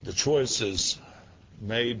The choices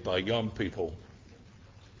made by young people,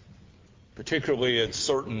 particularly at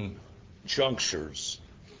certain junctures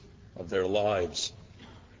of their lives,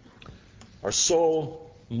 are so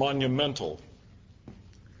monumental,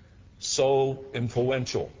 so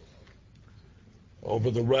influential over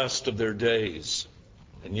the rest of their days.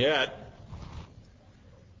 And yet,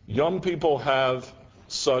 young people have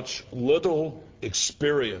such little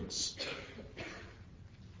experience,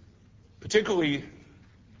 particularly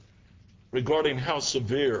regarding how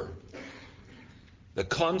severe the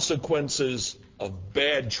consequences of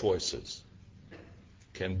bad choices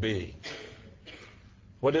can be.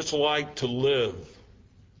 What it's like to live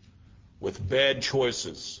with bad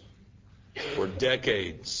choices for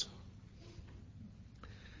decades.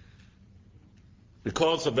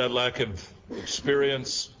 Because of that lack of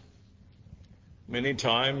experience, many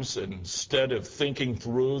times, instead of thinking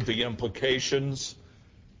through the implications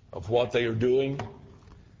of what they are doing,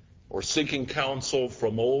 or seeking counsel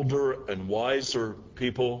from older and wiser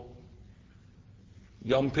people,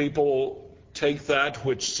 young people take that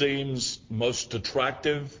which seems most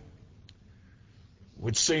attractive,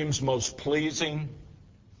 which seems most pleasing,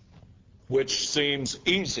 which seems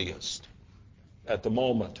easiest at the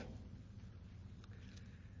moment.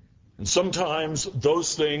 And sometimes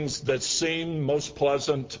those things that seem most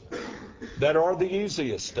pleasant, that are the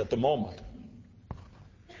easiest at the moment,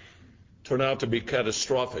 turn out to be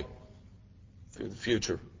catastrophic for the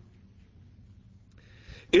future.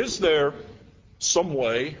 Is there some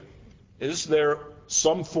way, is there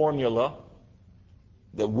some formula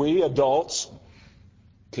that we adults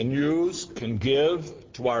can use, can give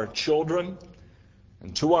to our children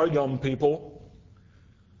and to our young people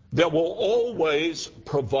that will always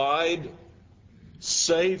provide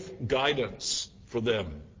safe guidance for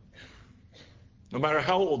them, no matter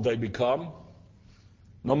how old they become,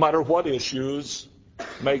 no matter what issues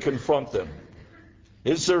may confront them?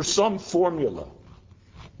 Is there some formula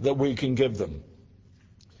that we can give them?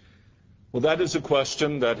 Well, that is a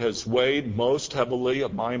question that has weighed most heavily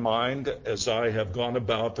on my mind as I have gone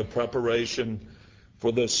about the preparation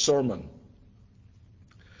for this sermon.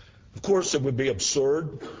 Of course, it would be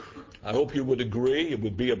absurd. I hope you would agree. It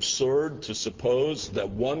would be absurd to suppose that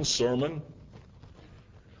one sermon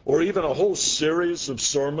or even a whole series of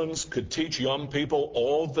sermons could teach young people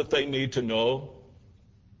all that they need to know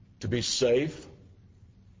to be safe,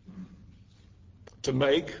 to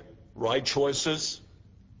make right choices.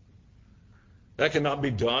 That cannot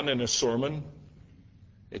be done in a sermon.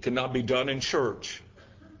 It cannot be done in church.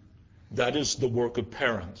 That is the work of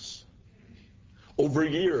parents. Over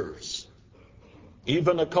years,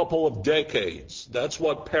 even a couple of decades, that's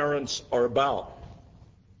what parents are about.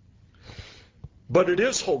 But it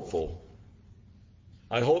is hopeful,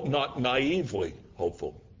 I hope not naively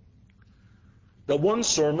hopeful, that one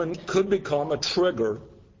sermon could become a trigger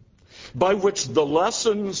by which the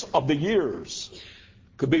lessons of the years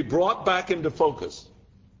could be brought back into focus,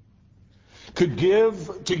 could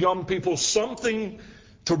give to young people something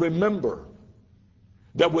to remember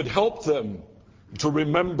that would help them to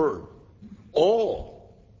remember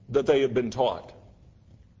all that they have been taught.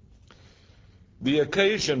 The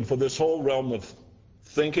occasion for this whole realm of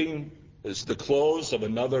thinking is the close of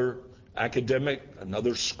another academic,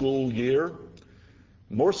 another school year.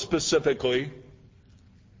 More specifically,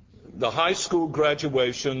 the high school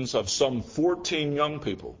graduations of some 14 young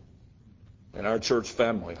people in our church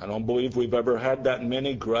family. I don't believe we've ever had that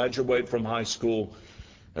many graduate from high school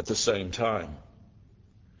at the same time.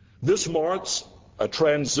 This marks a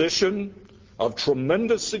transition of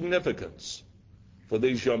tremendous significance for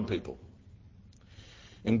these young people.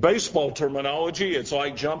 In baseball terminology, it's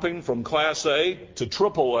like jumping from Class A to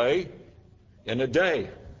Triple A in a day.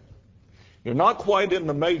 You're not quite in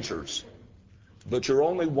the majors, but you're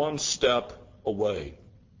only one step away.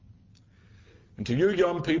 And to you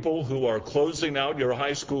young people who are closing out your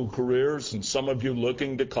high school careers, and some of you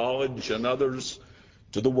looking to college and others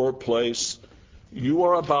to the workplace, you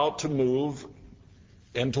are about to move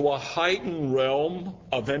into a heightened realm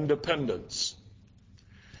of independence.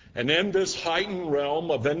 And in this heightened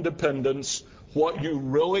realm of independence, what you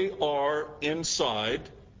really are inside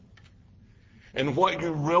and what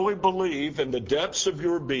you really believe in the depths of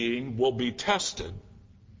your being will be tested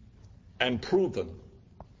and proven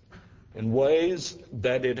in ways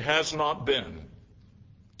that it has not been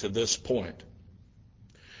to this point.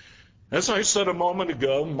 As I said a moment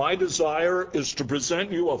ago, my desire is to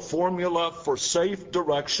present you a formula for safe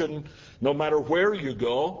direction no matter where you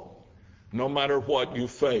go, no matter what you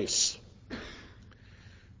face.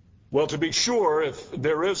 Well, to be sure, if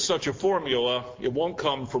there is such a formula, it won't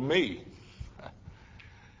come from me.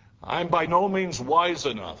 I'm by no means wise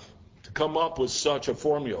enough to come up with such a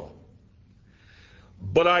formula.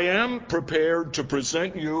 But I am prepared to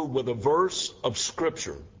present you with a verse of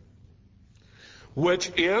Scripture,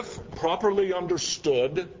 which, if properly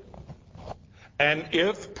understood and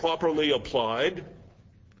if properly applied,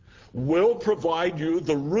 will provide you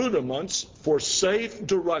the rudiments for safe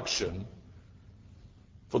direction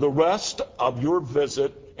for the rest of your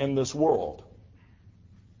visit in this world,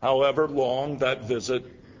 however long that visit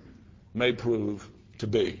may prove to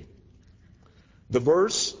be. The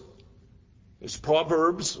verse is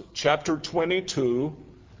Proverbs chapter 22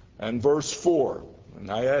 and verse 4. And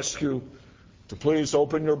I ask you to please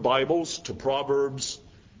open your Bibles to Proverbs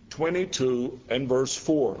 22 and verse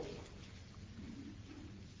 4.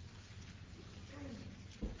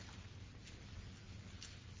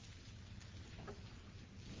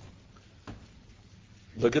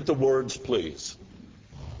 Look at the words, please.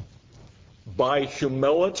 By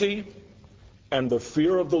humility and the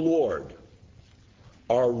fear of the Lord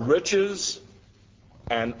are riches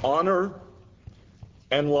and honor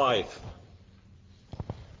and life.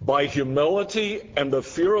 By humility and the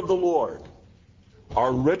fear of the Lord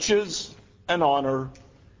are riches and honor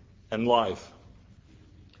and life.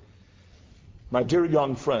 My dear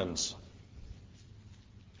young friends,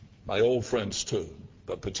 my old friends too,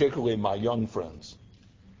 but particularly my young friends,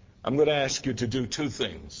 I'm going to ask you to do two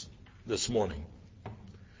things this morning.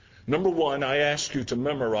 Number one, I ask you to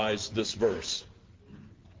memorize this verse.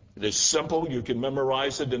 It is simple. You can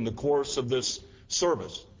memorize it in the course of this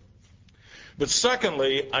service. But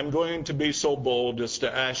secondly, I'm going to be so bold as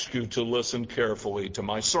to ask you to listen carefully to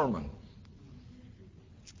my sermon.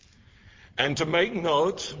 And to make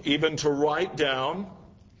note, even to write down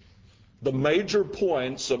the major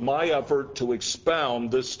points of my effort to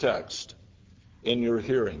expound this text in your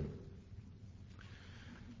hearing.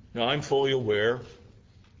 Now, I'm fully aware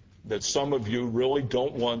that some of you really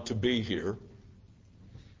don't want to be here.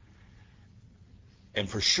 And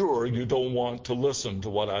for sure, you don't want to listen to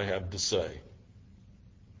what I have to say.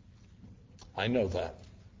 I know that.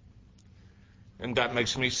 And that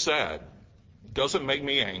makes me sad. It doesn't make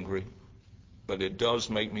me angry, but it does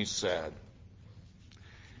make me sad.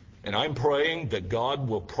 And I'm praying that God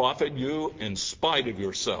will profit you in spite of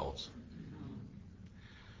yourselves.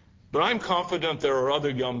 But I'm confident there are other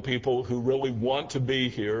young people who really want to be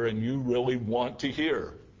here and you really want to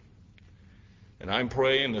hear. And I'm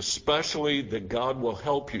praying especially that God will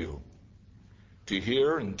help you to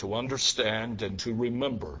hear and to understand and to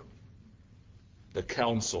remember the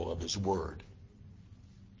counsel of His Word.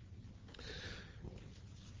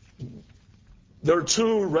 There are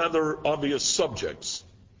two rather obvious subjects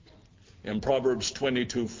in Proverbs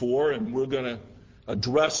 22:4, and we're going to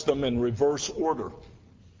address them in reverse order.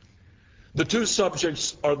 The two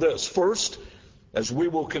subjects are this. First, as we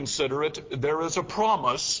will consider it, there is a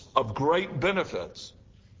promise of great benefits.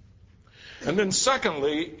 And then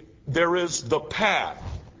secondly, there is the path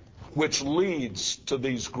which leads to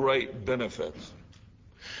these great benefits.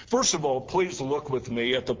 First of all, please look with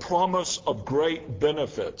me at the promise of great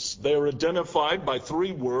benefits. They are identified by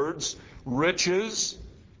three words: riches,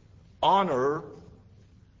 honor,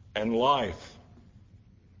 and life.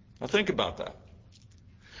 Now think about that.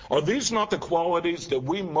 Are these not the qualities that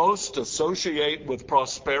we most associate with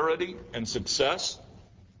prosperity and success?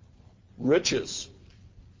 Riches,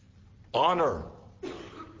 honor,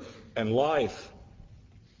 and life.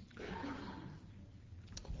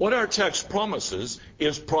 What our text promises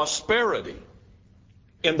is prosperity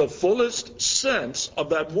in the fullest sense of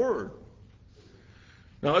that word.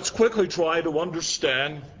 Now let's quickly try to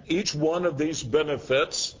understand each one of these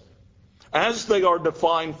benefits as they are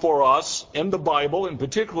defined for us in the Bible, and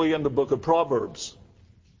particularly in the book of Proverbs.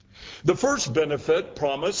 The first benefit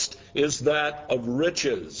promised is that of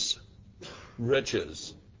riches.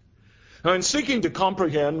 Riches. Now, in seeking to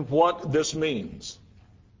comprehend what this means,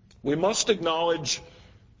 we must acknowledge,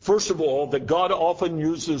 first of all, that God often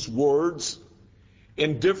uses words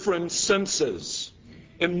in different senses,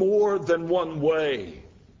 in more than one way.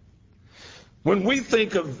 When we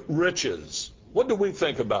think of riches, what do we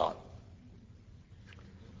think about?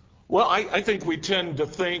 Well, I think we tend to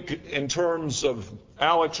think in terms of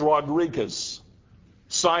Alex Rodriguez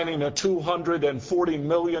signing a $240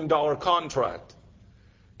 million contract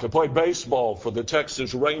to play baseball for the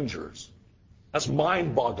Texas Rangers. That's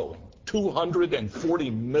mind-boggling.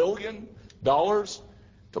 $240 million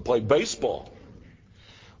to play baseball.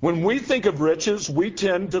 When we think of riches, we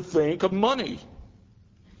tend to think of money.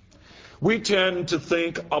 We tend to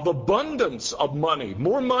think of abundance of money,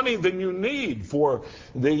 more money than you need for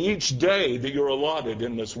each day that you're allotted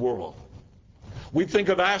in this world. We think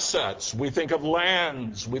of assets, we think of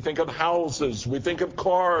lands, we think of houses, we think of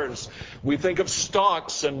cars, we think of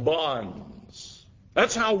stocks and bonds.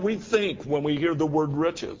 That's how we think when we hear the word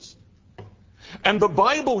riches. And the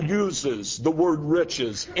Bible uses the word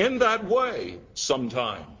riches in that way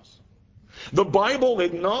sometimes. The Bible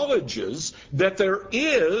acknowledges that there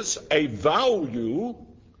is a value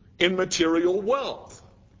in material wealth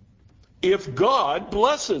if God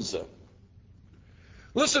blesses it.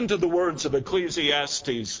 Listen to the words of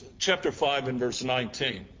Ecclesiastes chapter 5 and verse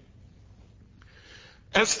 19.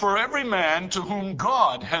 As for every man to whom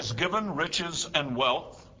God has given riches and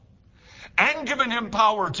wealth, and given him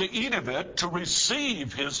power to eat of it, to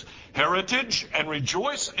receive his heritage and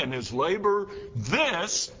rejoice in his labor,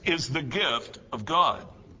 this is the gift of God.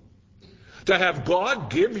 To have God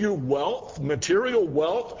give you wealth, material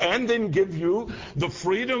wealth, and then give you the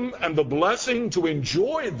freedom and the blessing to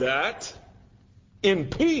enjoy that in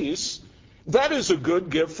peace, that is a good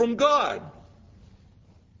gift from God.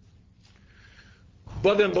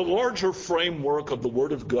 But in the larger framework of the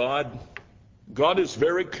Word of God, God is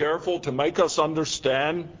very careful to make us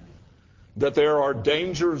understand that there are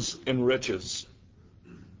dangers in riches.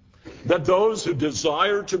 That those who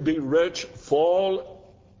desire to be rich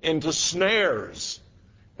fall into snares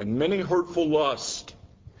and many hurtful lusts.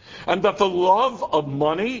 And that the love of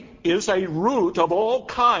money is a root of all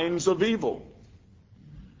kinds of evil.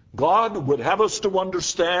 God would have us to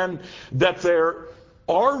understand that there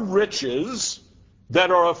are riches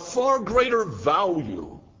that are of far greater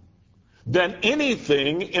value than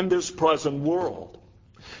anything in this present world.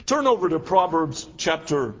 Turn over to Proverbs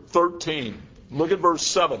chapter 13. Look at verse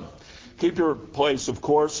 7. Keep your place, of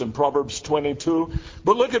course, in Proverbs 22.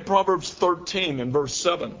 But look at Proverbs 13 and verse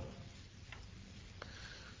 7.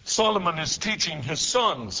 Solomon is teaching his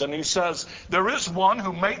sons, and he says, there is one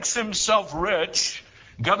who makes himself rich,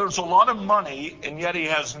 gathers a lot of money, and yet he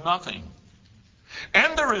has nothing.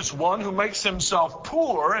 And there is one who makes himself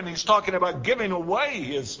poor, and he's talking about giving away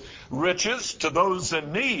his riches to those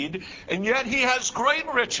in need, and yet he has great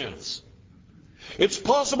riches. It's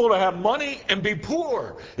possible to have money and be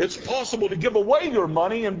poor. It's possible to give away your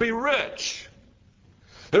money and be rich.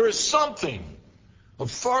 There is something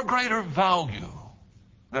of far greater value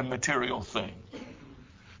than material things.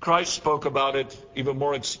 Christ spoke about it even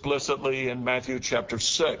more explicitly in Matthew chapter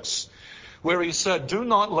 6. Where he said, do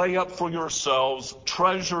not lay up for yourselves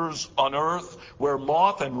treasures on earth where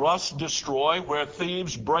moth and rust destroy, where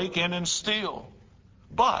thieves break in and steal.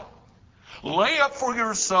 But lay up for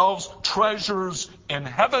yourselves treasures in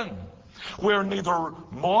heaven, where neither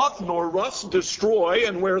moth nor rust destroy,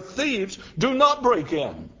 and where thieves do not break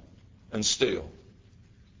in and steal.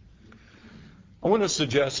 I want to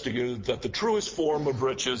suggest to you that the truest form of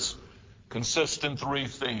riches consist in three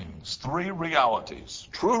things, three realities.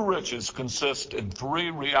 True riches consist in three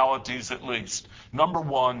realities at least. Number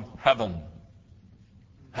one, heaven.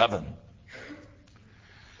 Heaven.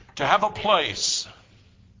 To have a place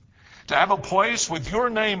with your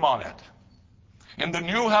name on it, in the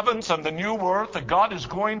new heavens and the new earth that God is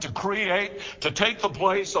going to create to take the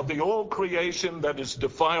place of the old creation that is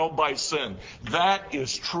defiled by sin. That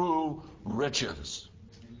is true riches.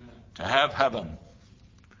 To have heaven.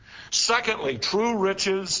 Secondly, true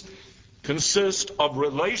riches consist of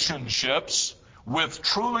relationships with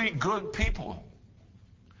truly good people.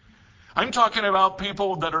 I'm talking about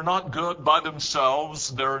people that are not good by themselves.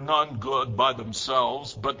 There are none good by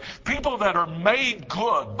themselves, but people that are made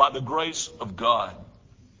good by the grace of God.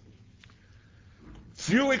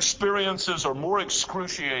 Few experiences are more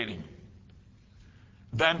excruciating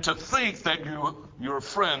than to think that your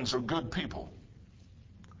friends are good people,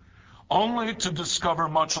 only to discover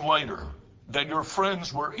much later that your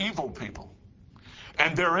friends were evil people,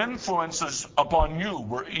 and their influences upon you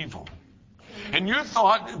were evil. And you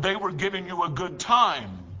thought they were giving you a good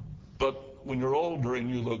time, but when you're older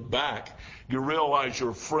and you look back, you realize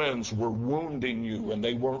your friends were wounding you and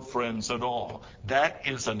they weren't friends at all. That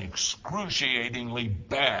is an excruciatingly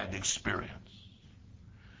bad experience.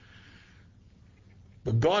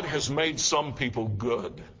 But God has made some people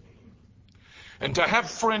good. And to have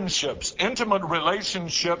friendships, intimate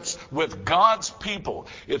relationships with God's people,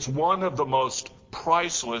 it's one of the most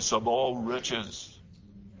priceless of all riches.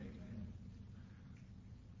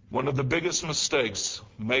 One of the biggest mistakes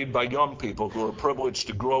made by young people who are privileged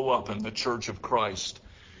to grow up in the Church of Christ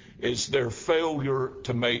is their failure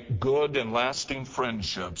to make good and lasting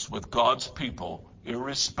friendships with God's people,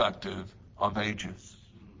 irrespective of ages.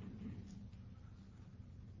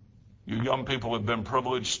 You young people have been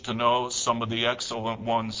privileged to know some of the excellent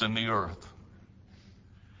ones in the earth,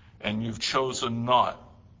 and you've chosen not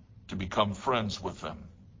to become friends with them.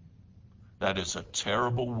 that is a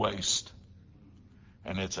terrible waste,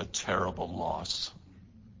 and it's a terrible loss.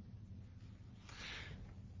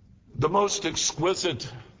 The most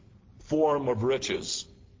exquisite form of riches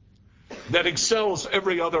that excels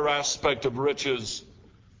every other aspect of riches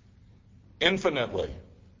infinitely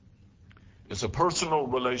is a personal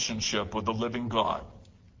relationship with the living God.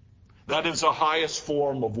 That is the highest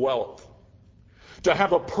form of wealth. To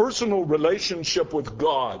have a personal relationship with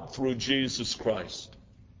God through Jesus Christ.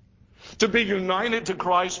 To be united to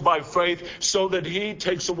Christ by faith so that He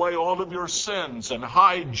takes away all of your sins and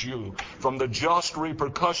hides you from the just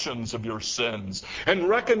repercussions of your sins and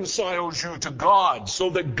reconciles you to God so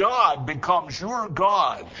that God becomes your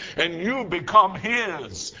God and you become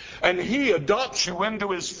His. And He adopts you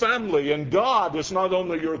into His family, and God is not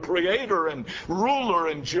only your creator and ruler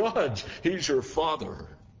and judge, He's your Father.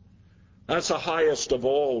 That's the highest of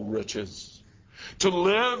all riches. To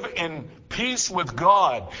live in peace with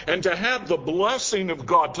God and to have the blessing of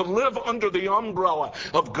God, to live under the umbrella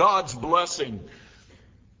of God's blessing.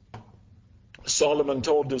 Solomon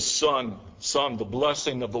told his son, the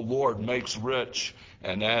blessing of the Lord makes rich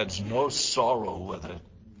and adds no sorrow with it.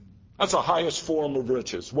 That's the highest form of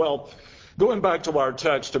riches. Well, going back to our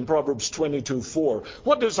text in Proverbs 22:4,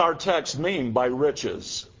 what does our text mean by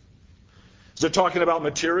riches? Is it talking about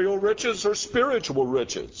material riches or spiritual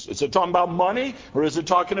riches? Is it talking about money or is it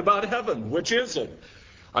talking about heaven? Which is it?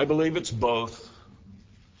 I believe it's both.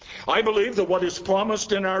 I believe that what is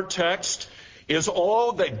promised in our text is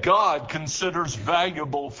all that God considers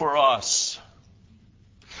valuable for us.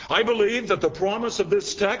 I believe that the promise of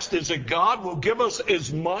this text is that God will give us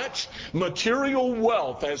as much material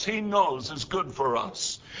wealth as He knows is good for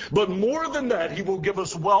us. But more than that, He will give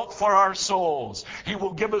us wealth for our souls. He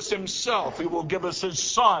will give us Himself. He will give us His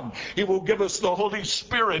Son. He will give us the Holy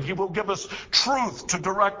Spirit. He will give us truth to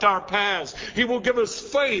direct our paths. He will give us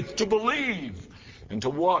faith to believe and to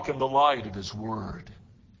walk in the light of His Word.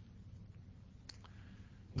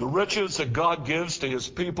 The riches that God gives to His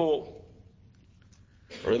people,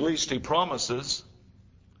 or at least He promises,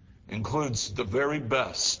 includes the very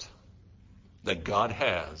best that God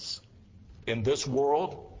has in this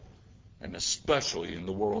world and especially in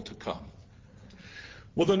the world to come.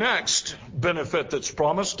 Well, the next benefit that's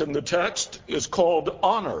promised in the text is called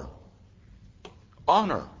honor.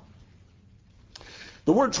 Honor.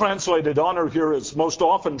 The word translated honor here is most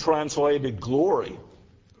often translated glory.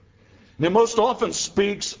 And it most often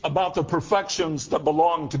speaks about the perfections that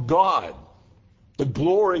belong to God. The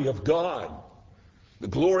glory of God. The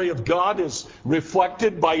glory of God is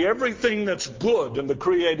reflected by everything that's good in the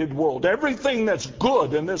created world. Everything that's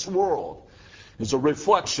good in this world is a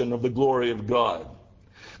reflection of the glory of God.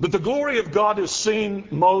 But the glory of God is seen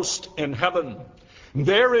most in heaven.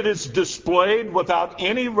 There it is displayed without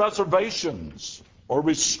any reservations or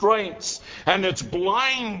restraints, and it's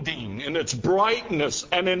blinding in its brightness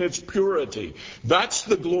and in its purity. That's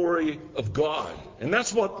the glory of God. And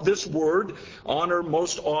that's what this word, honor,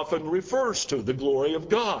 most often refers to, the glory of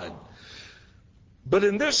God. But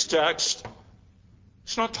in this text,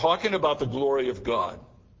 it's not talking about the glory of God.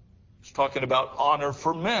 It's talking about honor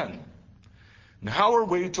for men. And how are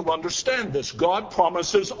we to understand this? God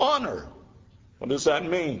promises honor. What does that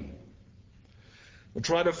mean? Well,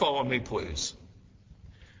 try to follow me, please.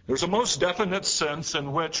 There's a most definite sense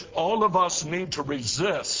in which all of us need to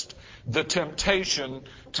resist the temptation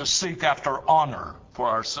to seek after honor for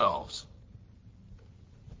ourselves.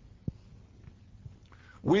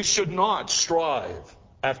 We should not strive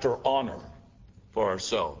after honor for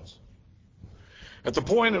ourselves. At the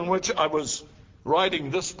point in which I was writing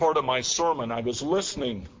this part of my sermon, I was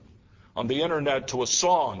listening on the internet to a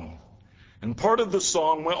song. And part of the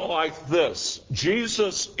song went like this: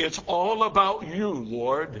 Jesus, it's all about you,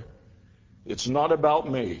 Lord. It's not about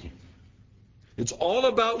me. It's all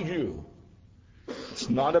about you. It's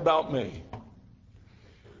not about me.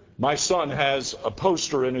 My son has a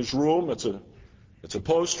poster in his room. It's a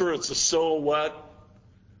poster. It's a silhouette.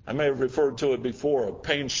 I may have referred to it before, of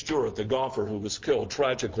Payne Stewart, the golfer who was killed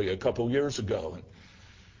tragically a couple years ago. And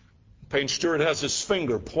Payne Stewart has his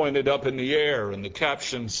finger pointed up in the air, and the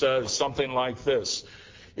caption says something like this: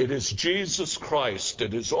 "It is Jesus Christ.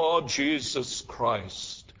 It is all Jesus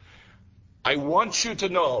Christ. I want you to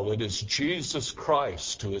know it is Jesus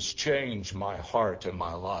Christ who has changed my heart and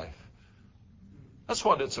my life." That's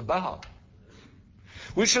what it's about.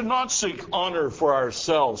 We should not seek honor for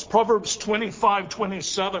ourselves. Proverbs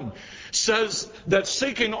 25:27 says that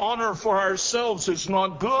seeking honor for ourselves is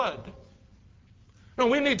not good. No,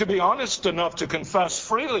 we need to be honest enough to confess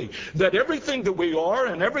freely that everything that we are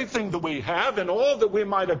and everything that we have and all that we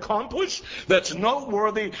might accomplish that's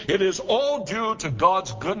noteworthy, it is all due to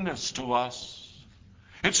God's goodness to us.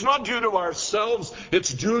 It's not due to ourselves.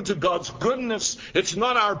 It's due to God's goodness. It's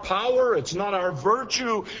not our power. It's not our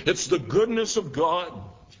virtue. It's the goodness of God.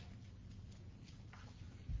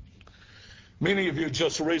 Many of you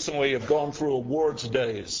just recently have gone through awards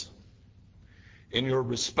days in your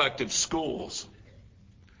respective schools.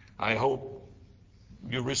 I hope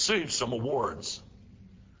you received some awards.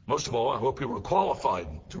 Most of all, I hope you were qualified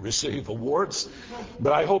to receive awards,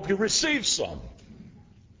 but I hope you received some.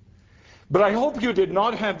 But I hope you did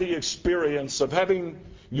not have the experience of having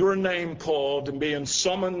your name called and being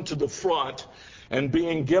summoned to the front and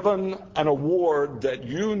being given an award that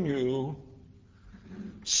you knew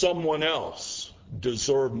someone else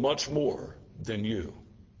deserved much more than you.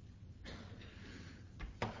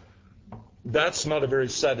 That's not a very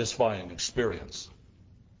satisfying experience.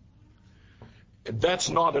 That's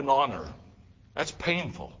not an honor. That's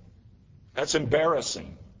painful. That's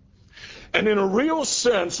embarrassing. And in a real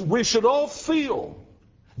sense, we should all feel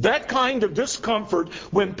that kind of discomfort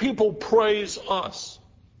when people praise us.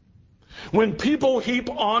 When people heap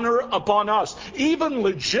honor upon us, even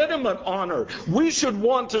legitimate honor, we should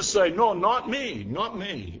want to say, no, not me, not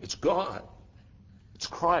me. It's God. It's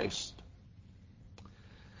Christ.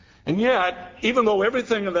 And yet, even though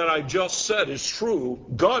everything that I just said is true,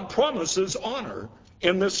 God promises honor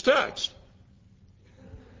in this text.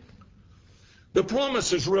 The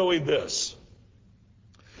promise is really this.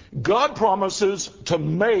 God promises to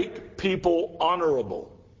make people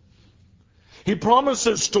honorable. He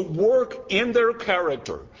promises to work in their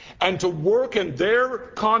character and to work in their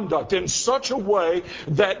conduct in such a way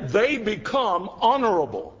that they become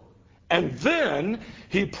honorable. And then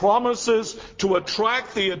he promises to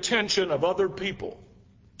attract the attention of other people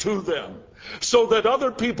to them so that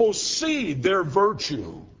other people see their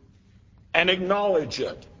virtue and acknowledge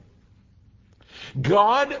it.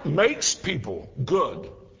 God makes people good.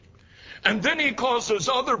 And then he causes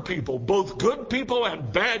other people, both good people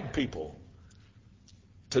and bad people,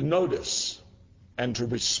 to notice and to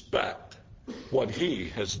respect what he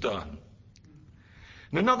has done.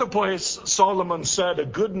 In another place, Solomon said, a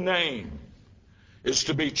good name is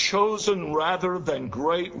to be chosen rather than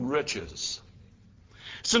great riches.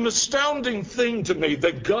 It's an astounding thing to me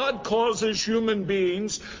that God causes human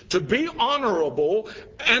beings to be honorable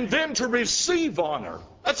and then to receive honor.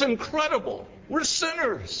 That's incredible. We're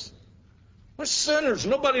sinners. We're sinners.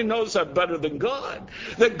 Nobody knows that better than God.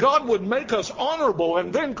 That God would make us honorable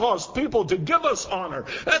and then cause people to give us honor.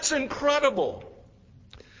 That's incredible.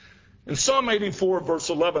 In Psalm 84, verse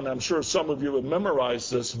 11, I'm sure some of you have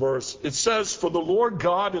memorized this verse. It says, for the Lord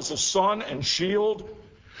God is a sun and shield.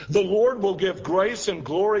 The Lord will give grace and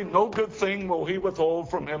glory. No good thing will he withhold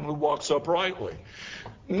from him who walks uprightly.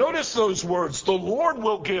 Notice those words. The Lord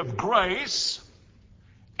will give grace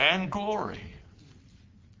and glory.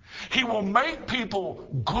 He will make people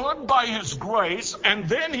good by his grace, and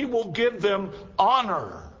then he will give them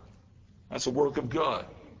honor. That's a work of God.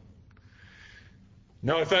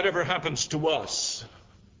 Now, if that ever happens to us,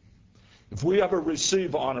 if we ever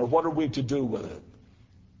receive honor, what are we to do with it?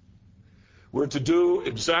 We're to do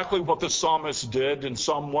exactly what the psalmist did in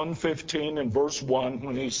Psalm 115 and verse 1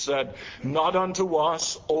 when he said, not unto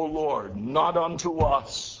us, O Lord, not unto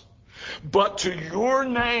us, but to your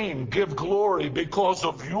name give glory because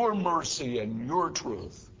of your mercy and your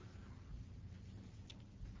truth.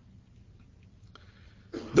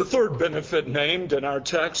 The third benefit named in our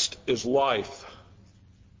text is life.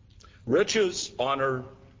 Riches, honor,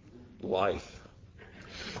 life.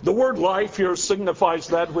 The word life here signifies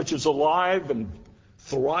that which is alive and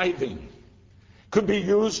thriving. Could be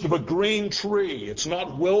used of a green tree. It's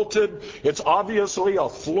not wilted. It's obviously a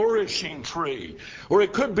flourishing tree. Or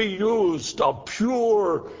it could be used of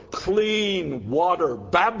pure, clean water,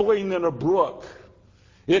 babbling in a brook.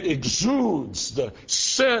 It exudes the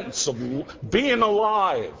sense of being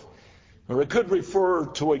alive. Or it could refer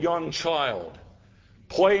to a young child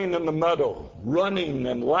playing in the meadow, running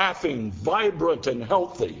and laughing, vibrant and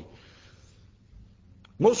healthy.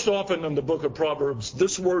 Most often in the book of Proverbs,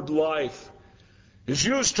 this word life is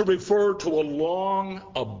used to refer to a long,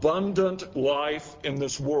 abundant life in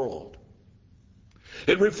this world.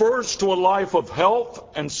 It refers to a life of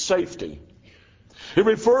health and safety. It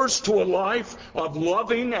refers to a life of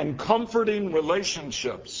loving and comforting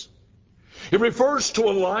relationships. It refers to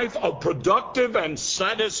a life of productive and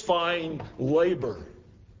satisfying labor.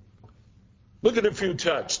 Look at a few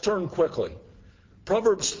texts. Turn quickly.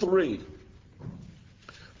 Proverbs 3.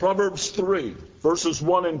 Proverbs 3, verses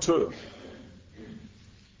 1 and 2.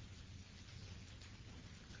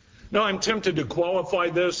 Now, I'm tempted to qualify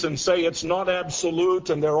this and say it's not absolute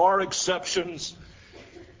and there are exceptions.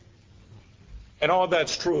 And all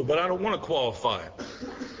that's true, but I don't want to qualify it.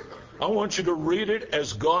 I want you to read it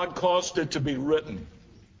as God caused it to be written.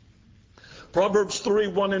 Proverbs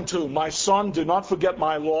 3:1-2. My son, do not forget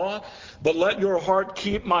my law, but let your heart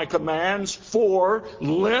keep my commands, for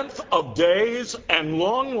length of days and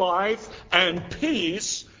long life and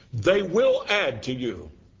peace they will add to you.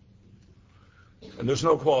 And there's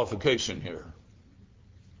no qualification here.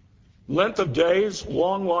 Length of days,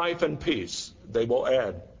 long life, and peace they will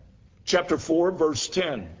add. Chapter 4, verse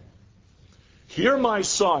 10. Hear, my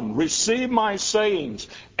son, receive my sayings,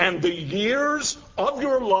 and the years of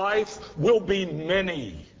your life will be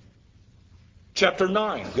many. Chapter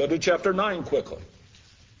 9. Go to chapter 9 quickly.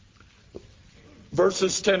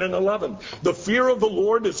 Verses 10 and 11. The fear of the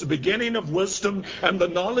Lord is the beginning of wisdom, and the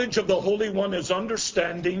knowledge of the Holy One is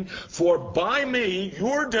understanding. For by me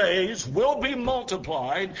your days will be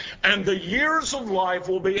multiplied, and the years of life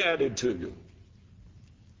will be added to you.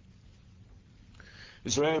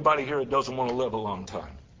 Is there anybody here that doesn't want to live a long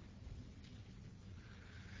time?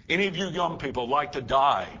 Any of you young people like to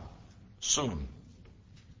die soon?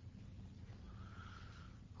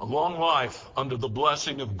 A long life under the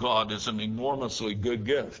blessing of God is an enormously good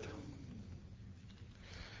gift.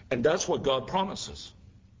 And that's what God promises.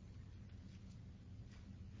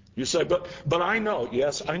 You say, but I know.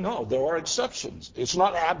 Yes, I know. There are exceptions. It's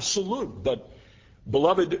not absolute. But,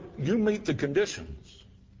 beloved, you meet the conditions.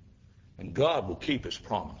 And God will keep his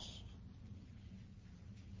promise.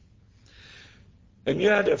 And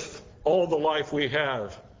yet, if all the life we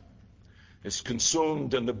have is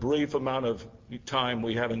consumed in the brief amount of time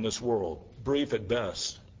we have in this world, brief at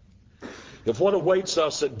best, if what awaits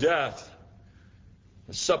us at death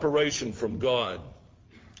is separation from God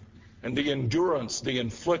and the endurance, the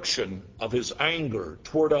infliction of his anger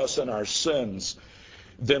toward us and our sins,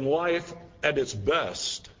 then life at its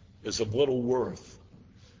best is of little worth.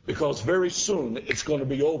 Because very soon it's going to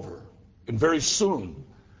be over. And very soon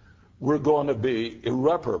we're going to be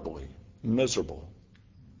irreparably miserable.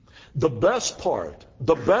 The best part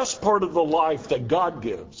of the life that God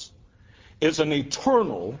gives is an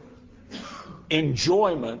eternal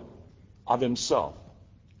enjoyment of himself.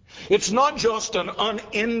 It's not just an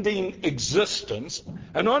unending existence.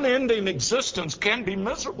 An unending existence can be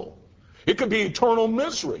miserable. It could be eternal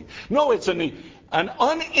misery. No, it's an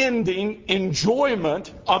unending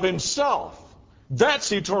enjoyment of himself.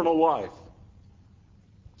 That's eternal life.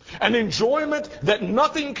 An enjoyment that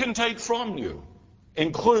nothing can take from you,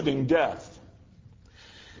 including death.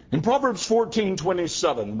 In Proverbs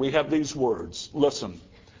 14:27, we have these words. Listen.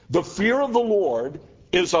 The fear of the Lord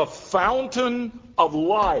is a fountain of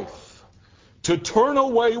life, to turn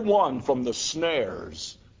away one from the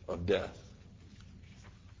snares of death.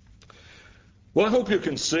 Well, I hope you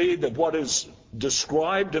can see that what is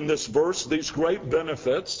described in this verse, these great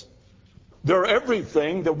benefits, they're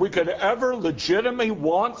everything that we could ever legitimately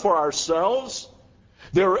want for ourselves.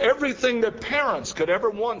 They're everything that parents could ever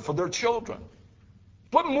want for their children.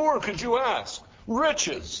 What more could you ask?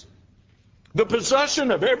 Riches. The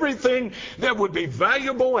possession of everything that would be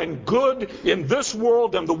valuable and good in this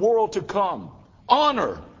world and the world to come.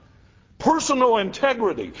 Honor. Personal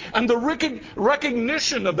integrity, and the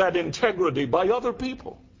recognition of that integrity by other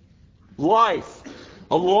people. Life,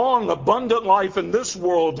 a long, abundant life in this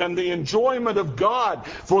world, and the enjoyment of God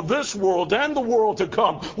for this world and the world to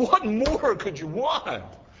come. What more could you want?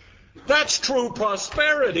 That's true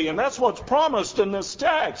prosperity, and that's what's promised in this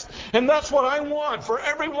text. And that's what I want for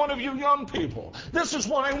every one of you young people. This is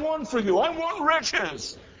what I want for you. I want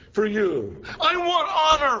riches for you. I want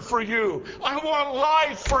honor for you. I want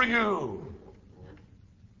life for you.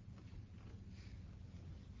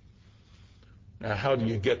 Now, how do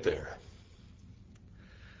you get there?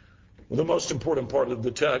 Well, the most important part of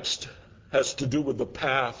the text has to do with the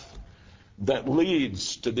path that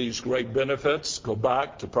leads to these great benefits. Go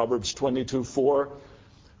back to Proverbs 22:4.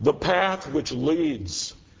 The path which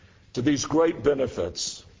leads to these great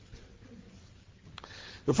benefits.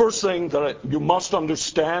 The first thing that you must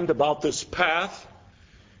understand about this path,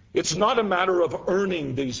 it's not a matter of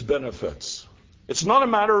earning these benefits. It's not a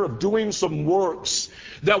matter of doing some works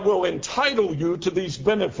that will entitle you to these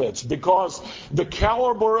benefits because the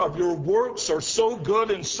caliber of your works are so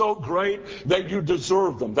good and so great that you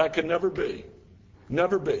deserve them. That can never be.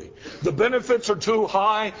 Never be. The benefits are too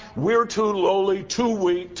high, we're too lowly, too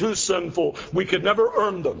weak, too sinful. We could never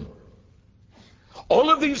earn them. All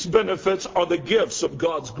of these benefits are the gifts of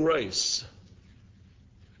God's grace.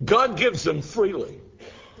 God gives them freely.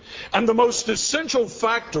 And the most essential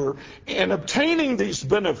factor in obtaining these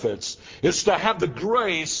benefits is to have the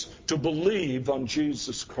grace to believe on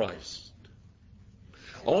Jesus Christ.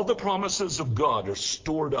 All the promises of God are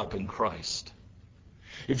stored up in Christ.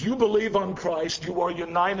 If you believe on Christ, you are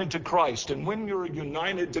united to Christ. And when you're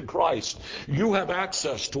united to Christ, you have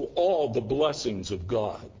access to all the blessings of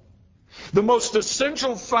God. The most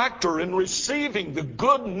essential factor in receiving the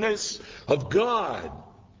goodness of God,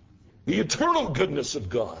 the eternal goodness of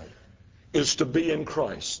God, is to be in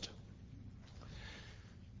Christ.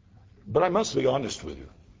 But I must be honest with you.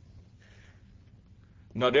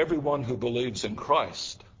 Not everyone who believes in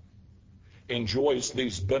Christ enjoys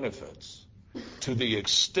these benefits to the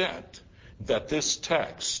extent that this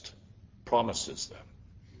text promises them.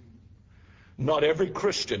 Not every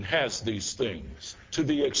Christian has these things to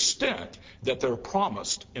the extent that they're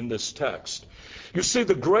promised in this text. You see,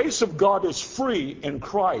 the grace of God is free in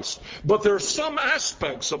Christ, but there are some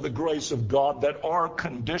aspects of the grace of God that are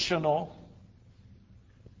conditional.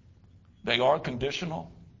 They are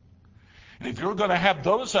conditional. And if you're going to have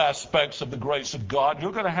those aspects of the grace of God,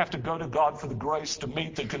 you're going to have to go to God for the grace to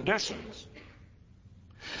meet the conditions.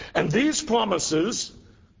 And these promises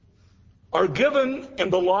are given in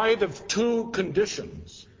the light of two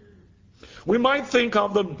conditions. We might think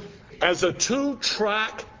of them as a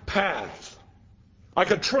two-track path,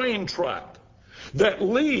 like a train track that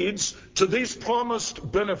leads to these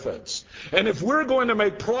promised benefits. And if we're going to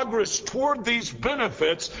make progress toward these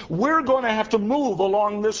benefits, we're going to have to move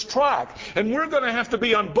along this track. And we're going to have to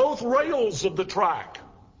be on both rails of the track.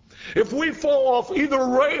 If we fall off either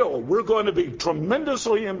rail, we're going to be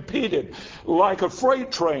tremendously impeded, like a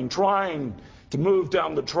freight train trying to move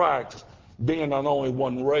down the track, being on only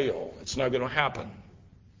one rail. It's not going to happen.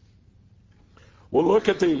 We'll look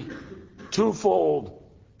at the twofold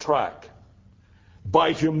track.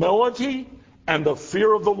 By humility and the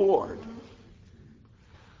fear of the Lord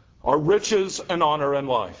are riches and honor and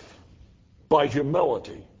life. By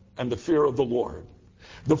humility and the fear of the Lord.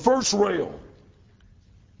 The first rail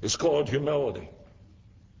is called humility.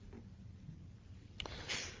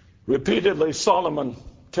 Repeatedly, Solomon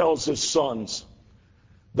tells his sons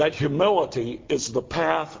that humility is the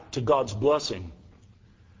path to God's blessing,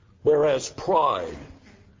 whereas pride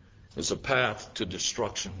is a path to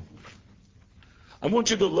destruction. I want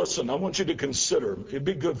you to listen. I want you to consider. It'd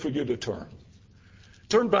be good for you to turn.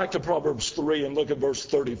 Turn back to Proverbs 3 and look at verse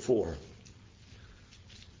 34.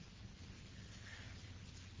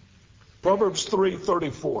 Proverbs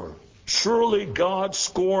 3:34. Surely God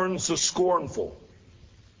scorns the scornful.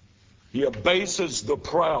 He abases the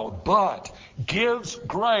proud, but gives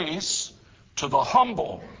grace to the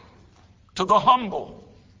humble. To the humble.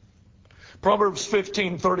 Proverbs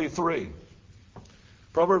 15:33.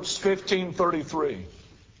 Proverbs 15:33.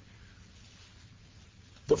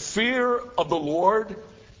 The fear of the Lord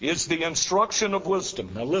is the instruction of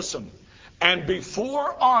wisdom. Now listen. And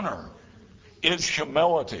before honor is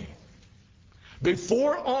humility.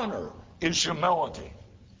 Before honor is humility.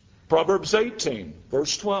 Proverbs 18,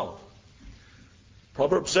 verse 12.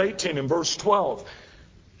 Proverbs 18 and verse 12.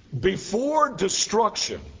 Before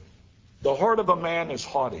destruction, the heart of a man is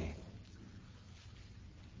haughty.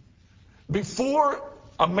 Before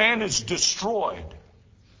a man is destroyed,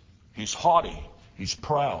 he's haughty, he's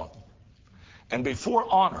proud. And before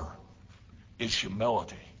honor is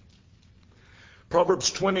humility. Proverbs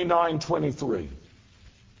 29:23.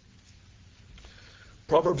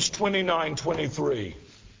 Proverbs 29:23.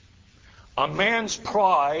 A man's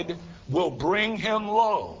pride will bring him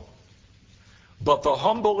low, but the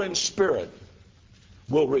humble in spirit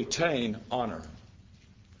will retain honor.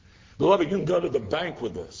 Beloved, you can go to the bank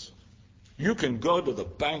with this. You can go to the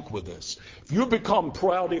bank with this. If you become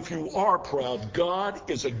proud, if you are proud, God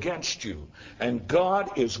is against you, and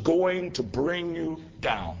God is going to bring you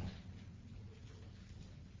down.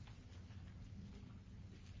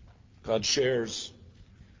 God shares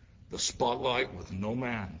the spotlight with no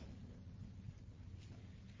man.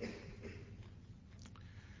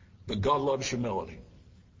 But God loves humility.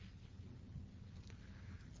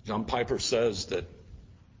 John Piper says that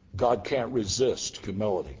God can't resist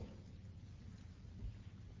humility.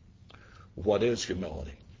 What is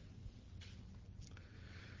humility?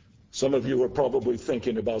 Some of you are probably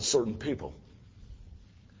thinking about certain people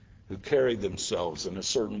who carry themselves in a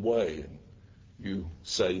certain way. And you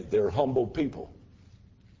say they're humble people.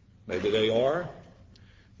 Maybe they are,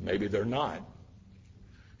 maybe they're not.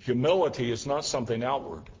 Humility is not something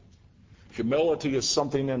outward. Humility is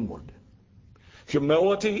something inward.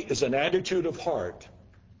 Humility is an attitude of heart.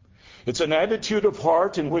 It's an attitude of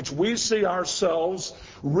heart in which we see ourselves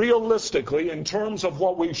realistically in terms of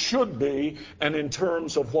what we should be and in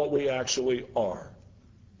terms of what we actually are.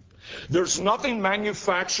 There's nothing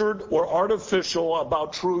manufactured or artificial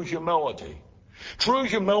about true humility. True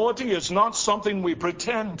humility is not something we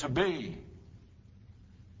pretend to be.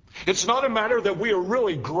 It's not a matter that we are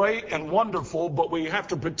really great and wonderful, but we have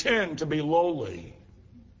to pretend to be lowly.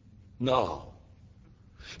 No.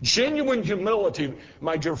 Genuine humility,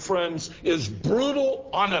 my dear friends, is brutal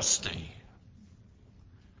honesty.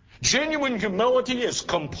 Genuine humility is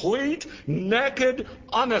complete, naked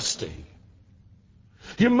honesty.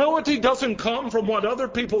 Humility doesn't come from what other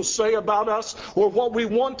people say about us or what we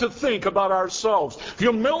want to think about ourselves.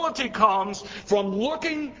 Humility comes from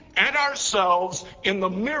looking at ourselves in the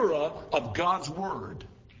mirror of God's Word.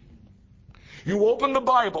 You open the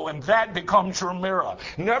Bible and that becomes your mirror.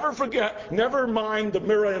 Never mind the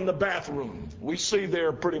mirror in the bathroom. We see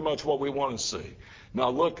there pretty much what we want to see. Now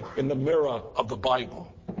look in the mirror of the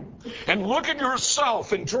Bible. And look at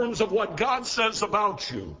yourself in terms of what God says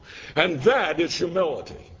about you. And that is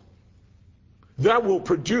humility. That will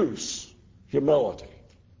produce humility.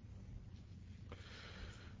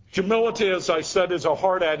 Humility, as I said, is a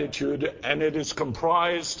heart attitude, and it is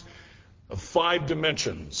comprised of 5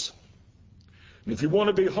 dimensions. And if you want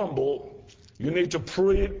to be humble, you need to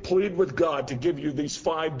plead with God to give you these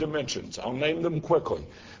 5 dimensions. I'll name them quickly.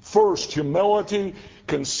 First, humility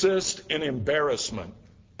consists in embarrassment.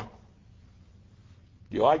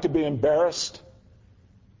 You like to be embarrassed?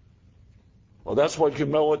 Well, that's what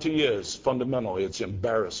humility is, fundamentally. It's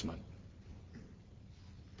embarrassment.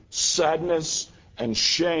 Sadness and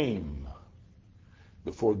shame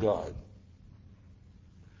before God.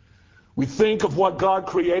 We think of what God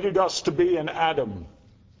created us to be in Adam.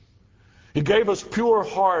 He gave us pure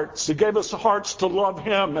hearts. He gave us hearts to love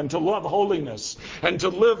Him and to love holiness and to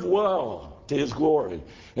live well to His glory.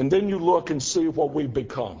 And then you look and see what we've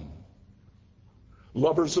become.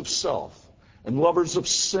 Lovers of self and lovers of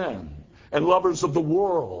sin and lovers of the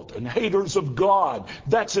world and haters of God.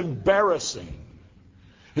 That's embarrassing.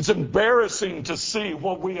 It's embarrassing to see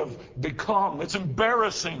what we have become. It's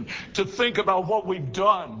embarrassing to think about what we've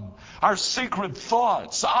done. Our secret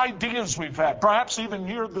thoughts, ideas we've had, perhaps even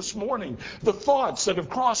here this morning, the thoughts that have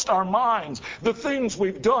crossed our minds, the things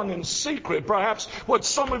we've done in secret, perhaps what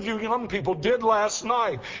some of you young people did last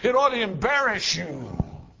night. It ought to embarrass you.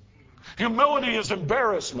 Humility is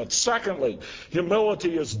embarrassment. Secondly,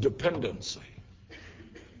 humility is dependency.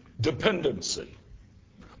 Dependency.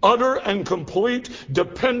 Utter and complete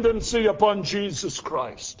dependency upon Jesus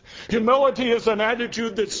Christ. Humility is an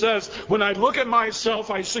attitude that says, when I look at myself,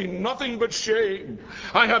 I see nothing but shame.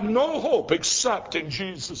 I have no hope except in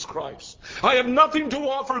Jesus Christ. I have nothing to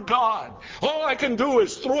offer God. All I can do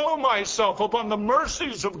is throw myself upon the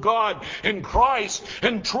mercies of God in Christ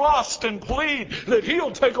and trust and plead that He'll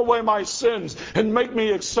take away my sins and make me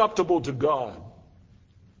acceptable to God.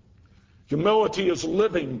 Humility is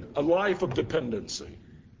living a life of dependency.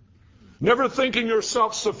 Never thinking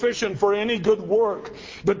yourself sufficient for any good work,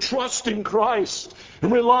 but trusting Christ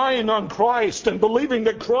and relying on Christ and believing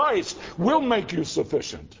that Christ will make you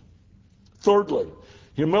sufficient. Thirdly,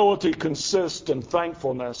 humility consists in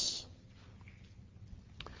thankfulness.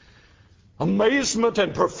 Amazement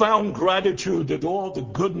and profound gratitude at all the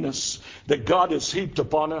goodness that God has heaped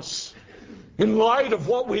upon us. In light of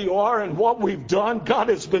what we are and what we've done, God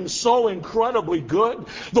has been so incredibly good.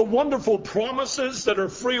 The wonderful promises that are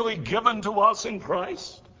freely given to us in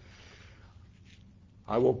Christ.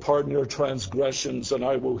 I will pardon your transgressions and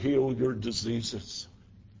I will heal your diseases.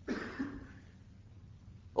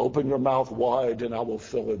 Open your mouth wide and I will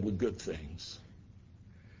fill it with good things.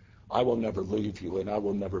 I will never leave you and I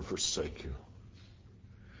will never forsake you.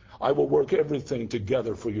 I will work everything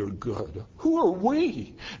together for your good. Who are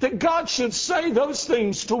we that God should say those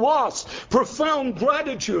things to us? Profound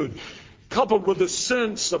gratitude coupled with a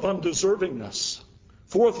sense of undeservingness.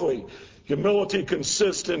 Fourthly, humility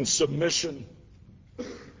consists in submission.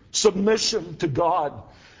 Submission to God.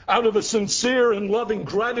 Out of a sincere and loving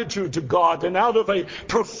gratitude to God and out of a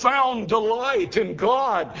profound delight in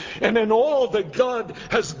God and in all that God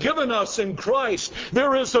has given us in Christ,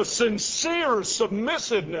 there is a sincere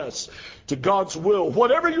submissiveness to God's will.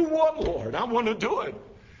 Whatever you want, Lord, I want to do it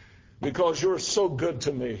because you're so good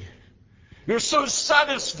to me. You're so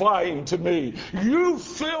satisfying to me. You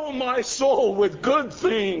fill my soul with good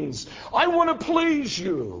things. I want to please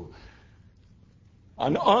you.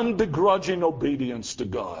 An unbegrudging obedience to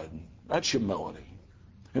God. That's humility.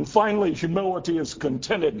 And finally, humility is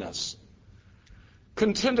contentedness.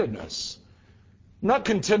 Contentedness. Not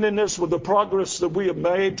contentedness with the progress that we have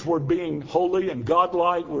made toward being holy and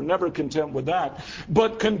godlike. We're never content with that.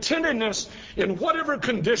 But contentedness in whatever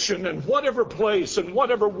condition and whatever place and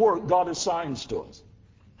whatever work God assigns to us.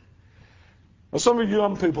 Now, some of you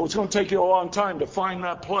young people, it's going to take you a long time to find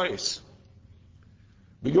that place.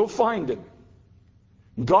 But you'll find it.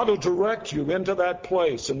 God will direct you into that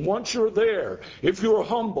place. And once you're there, if you're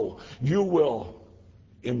humble, you will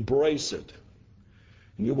embrace it.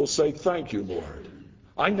 And you will say, thank you, Lord.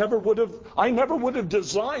 I never would have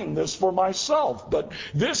designed this for myself, but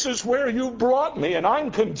this is where you brought me, and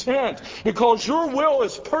I'm content because your will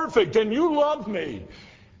is perfect and you love me.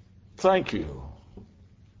 Thank you.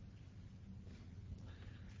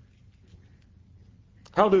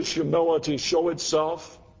 How does humility show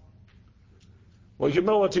itself? Well,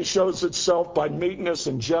 humility shows itself by meekness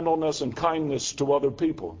and gentleness and kindness to other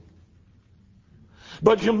people.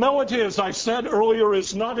 But humility, as I said earlier,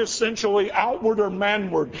 is not essentially outward or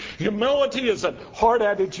manward. Humility is a heart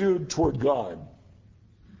attitude toward God.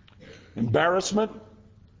 Embarrassment,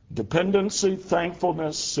 dependency,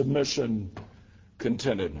 thankfulness, submission,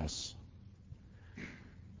 contentedness.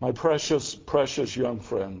 My precious, precious young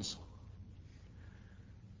friends,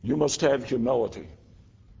 you must have humility.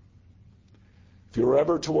 If you're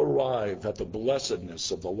ever to arrive at the blessedness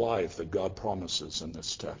of the life that God promises in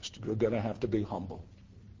this text, you're going to have to be humble.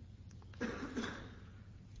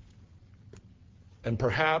 And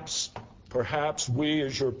perhaps we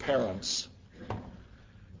as your parents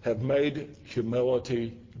have made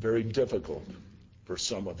humility very difficult for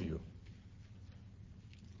some of you.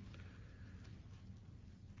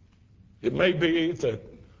 It may be that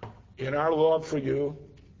in our love for you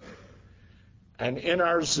and in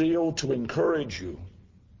our zeal to encourage you,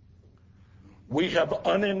 we have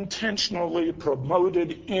unintentionally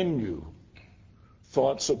promoted in you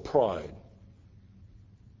thoughts of pride.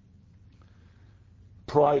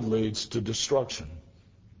 Pride leads to destruction.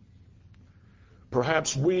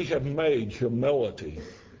 Perhaps we have made humility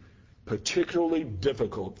particularly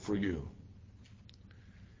difficult for you.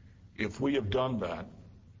 If we have done that,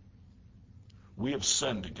 we have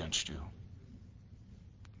sinned against you.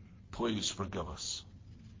 Please forgive us.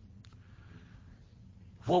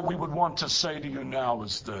 What we would want to say to you now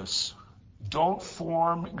is this: don't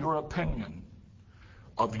form your opinion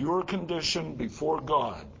of your condition before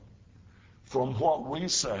God from what we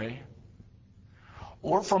say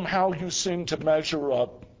or from how you seem to measure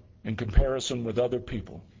up in comparison with other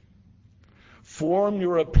people. Form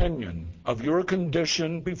your opinion of your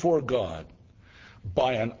condition before God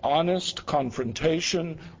by an honest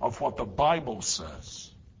confrontation of what the Bible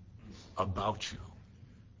says about you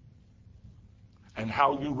and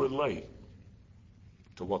how you relate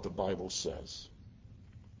to what the Bible says.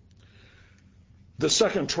 The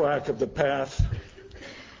second track of the path,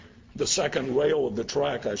 the second rail of the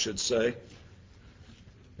track, I should say,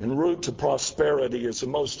 en route to prosperity is the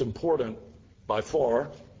most important by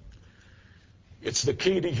far. It's the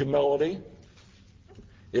key to humility.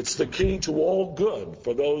 It's the key to all good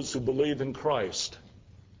for those who believe in Christ.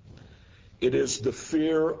 It is the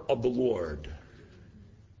fear of the Lord.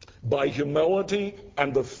 By humility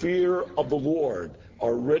and the fear of the Lord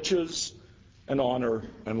are riches and honor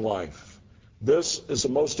and life. This is the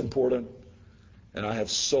most important, and I have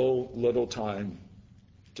so little time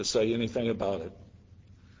to say anything about it.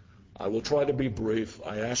 I will try to be brief.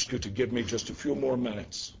 I ask you to give me just a few more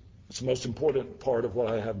minutes. It's the most important part of what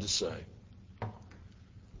I have to say.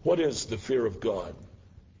 What is the fear of God?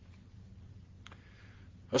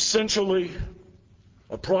 Essentially,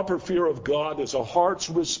 a proper fear of God is a heart's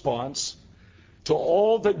response to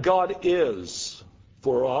all that God is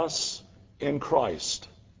for us in Christ.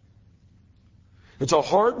 It's a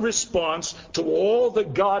heart response to all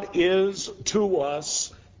that God is to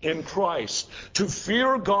us in Christ. To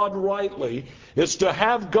fear God rightly is to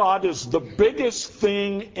have God as the biggest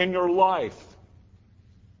thing in your life.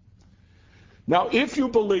 Now, if you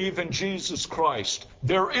believe in Jesus Christ,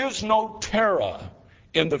 there is no terror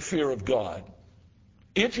in the fear of God.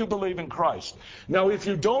 If you believe in Christ. Now, if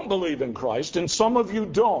you don't believe in Christ, and some of you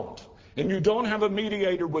don't, and you don't have a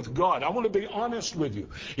mediator with God, I want to be honest with you.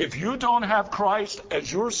 If you don't have Christ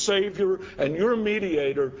as your Savior and your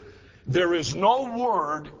mediator, there is no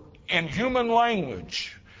word in human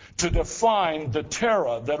language to define the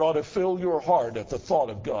terror that ought to fill your heart at the thought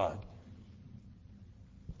of God.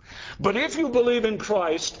 But if you believe in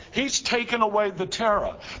Christ, He's taken away the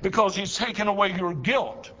terror because He's taken away your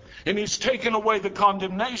guilt. And He's taken away the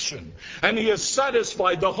condemnation. And He has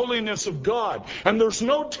satisfied the holiness of God. And there's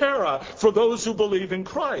no terror for those who believe in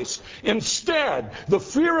Christ. Instead, the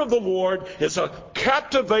fear of the Lord is a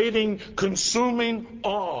captivating, consuming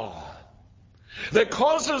awe. that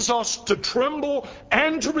causes us to tremble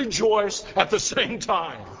and to rejoice at the same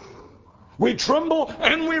time. We tremble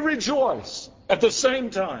and we rejoice at the same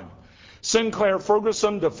time. Sinclair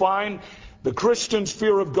Ferguson defined the Christian's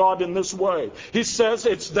fear of God in this way. He says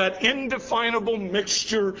it's that indefinable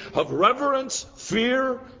mixture of reverence,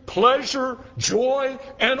 fear, pleasure, joy,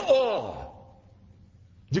 and awe.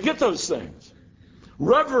 Do you get those things?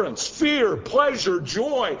 Reverence, fear, pleasure,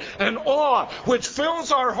 joy, and awe, which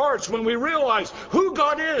fills our hearts when we realize who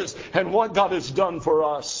God is and what God has done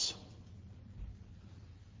for us.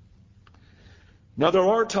 Now, there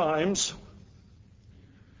are times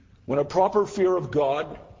when a proper fear of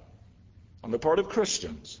God on the part of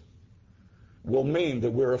Christians will mean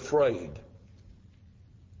that we're afraid.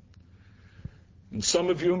 And some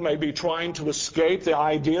of you may be trying to escape the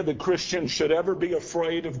idea that Christians should ever be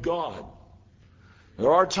afraid of God.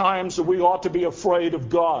 There are times that we ought to be afraid of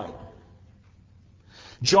God.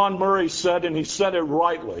 John Murray said, and he said it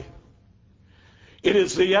rightly, it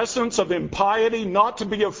is the essence of impiety not to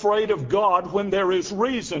be afraid of God when there is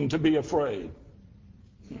reason to be afraid.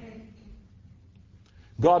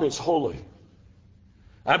 God is holy.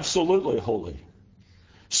 Absolutely holy.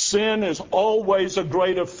 Sin is always a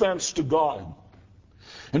great offense to God.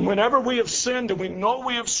 And whenever we have sinned and we know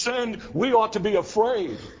we have sinned, we ought to be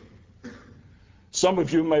afraid. Some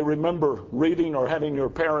of you may remember reading or having your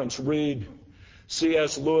parents read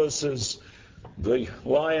C.S. Lewis's The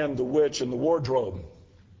Lion, the Witch, and the Wardrobe.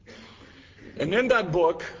 And in that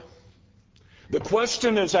book, the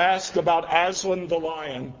question is asked about Aslan the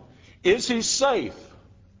lion, is he safe?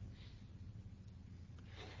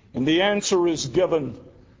 And the answer is given,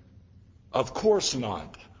 of course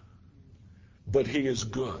not, but he is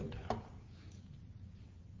good.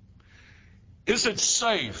 Is it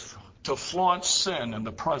safe to flaunt sin in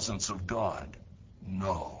the presence of God?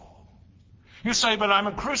 No. You say, but I'm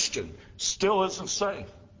a Christian. Still isn't safe.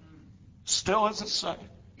 Still isn't safe.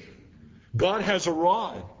 God has a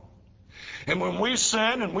rod. And when we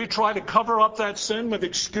sin and we try to cover up that sin with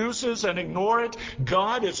excuses and ignore it,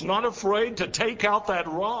 God is not afraid to take out that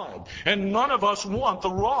rod. And none of us want the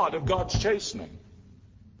rod of God's chastening.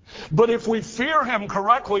 But if we fear him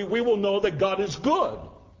correctly, we will know that God is good.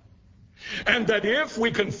 And that if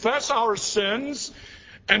we confess our sins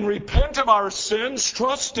and repent of our sins,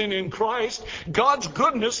 trusting in Christ, God's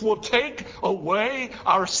goodness will take away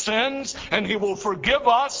our sins, and he will forgive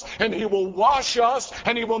us, and he will wash us,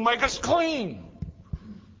 and he will make us clean.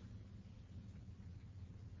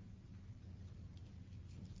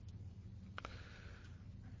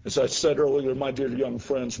 As I said earlier, my dear young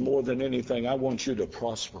friends, more than anything, I want you to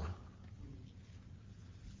prosper.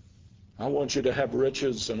 I want you to have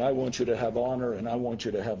riches, and I want you to have honor, and I want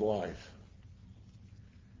you to have life.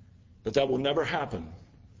 But that will never happen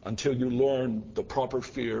until you learn the proper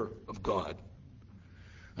fear of God.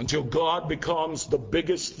 Until God becomes the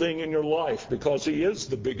biggest thing in your life, because he is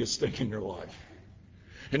the biggest thing in your life.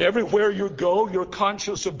 And everywhere you go, you're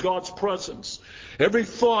conscious of God's presence. Every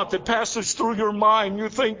thought that passes through your mind, you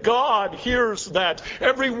think God hears that.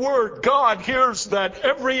 Every word, God hears that.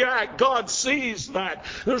 Every act, God sees that.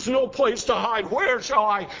 There's no place to hide. Where shall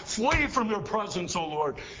I flee from your presence, O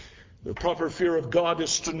Lord? The proper fear of God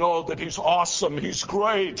is to know that he's awesome, he's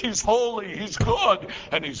great, he's holy, he's good,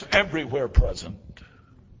 and he's everywhere present.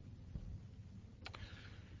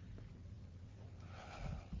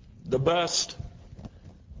 The best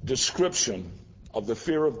description of the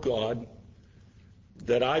fear of God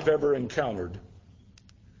that I've ever encountered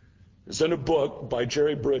is in a book by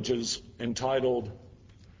Jerry Bridges entitled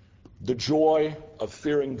The Joy of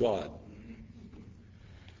Fearing God.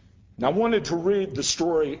 Now, I wanted to read the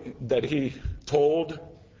story that he told.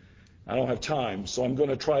 I don't have time, so I'm going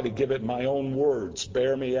to try to give it my own words.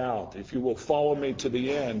 Bear me out. If you will follow me to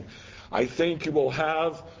the end, I think you will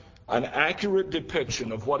have an accurate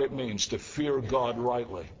depiction of what it means to fear God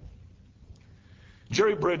rightly.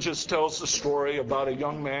 Jerry Bridges tells the story about a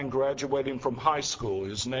young man graduating from high school.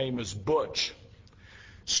 His name is Butch.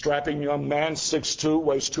 Strapping young man, 6'2",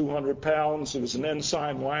 weighs 200 pounds. He was an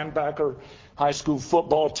inside linebacker, high school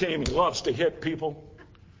football team. He loves to hit people.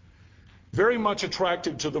 Very much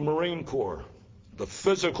attracted to the Marine Corps, the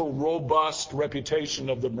physical, robust reputation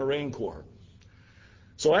of the Marine Corps.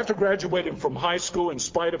 So after graduating from high school, in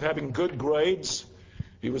spite of having good grades,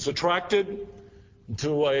 he was attracted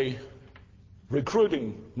to a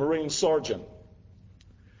recruiting Marine sergeant.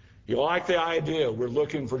 He liked the idea, we're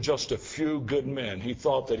looking for just a few good men. He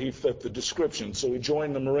thought that he fit the description, so he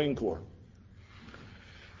joined the Marine Corps.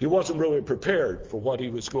 He wasn't really prepared for what he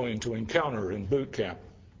was going to encounter in boot camp.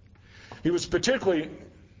 He was particularly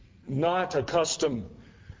not accustomed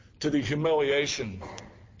to the humiliation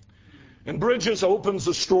And Bridges opens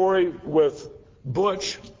the story with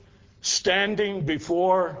Butch standing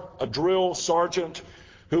before a drill sergeant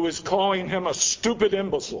who is calling him a stupid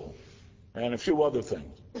imbecile and a few other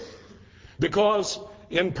things. Because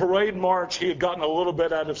in parade march, he had gotten a little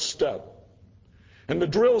bit out of step. And the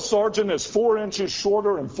drill sergeant is 4 inches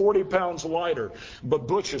shorter and 40 pounds lighter, but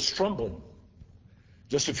Butch is trembling.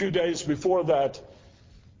 Just a few days before that,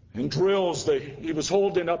 in drills, he was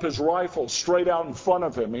holding up his rifle straight out in front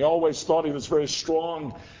of him. He always thought he was very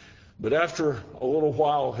strong, but after a little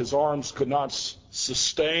while, his arms could not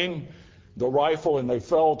sustain the rifle and they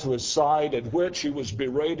fell to his side, at which he was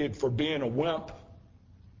berated for being a wimp.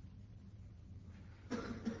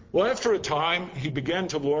 Well, after a time, he began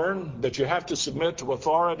to learn that you have to submit to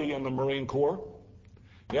authority in the Marine Corps.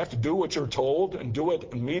 You have to do what you're told and do it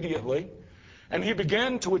immediately. And he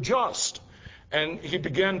began to adjust, and he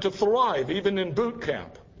began to thrive, even in boot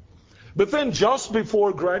camp. But then just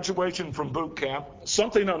before graduation from boot camp,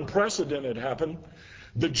 something unprecedented happened.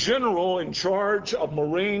 The general in charge of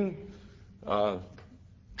Marine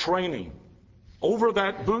training over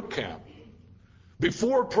that boot camp,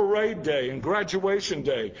 before parade day and graduation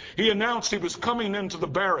day, he announced he was coming into the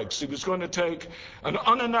barracks. He was going to take an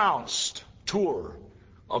unannounced tour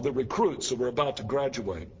of the recruits who were about to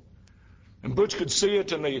graduate. And Butch could see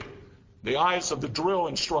it in the eyes of the drill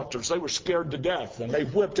instructors. They were scared to death, and they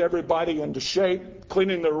whipped everybody into shape,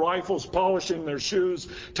 cleaning their rifles, polishing their shoes,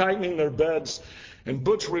 tightening their beds. And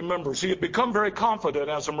Butch remembers he had become very confident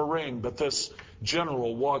as a Marine, but this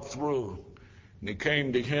general walked through. And he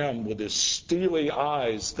came to him with his steely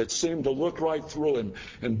eyes that seemed to look right through him.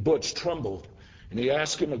 And Butch trembled. And he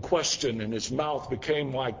asked him a question, and his mouth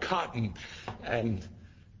became like cotton, and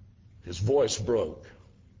his voice broke.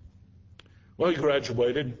 Well, he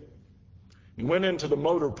graduated. He went into the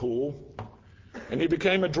motor pool, and he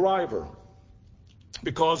became a driver.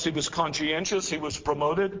 Because he was conscientious, he was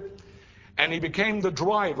promoted, and he became the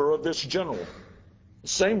driver of this general. The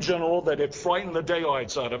same general that had frightened the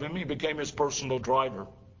daylights out of him, he became his personal driver.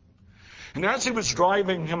 And as he was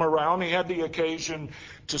driving him around, he had the occasion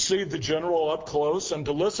to see the general up close and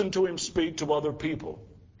to listen to him speak to other people.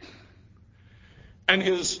 And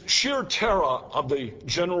his sheer terror of the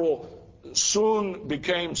general soon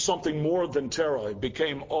became something more than terror. It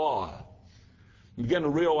became awe. He began to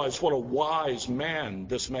realize what a wise man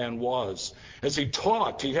this man was. As he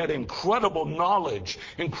talked, he had incredible knowledge,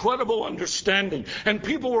 incredible understanding, and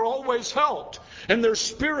people were always helped, and their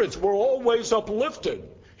spirits were always uplifted.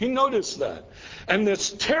 He noticed that. And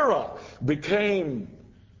this terror became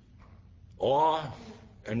awe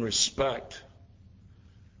and respect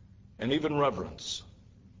and even reverence.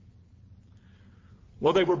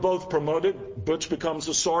 Well, they were both promoted. Butch becomes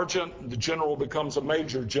a sergeant. The general becomes a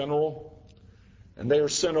major general. And they are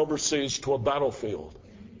sent overseas to a battlefield.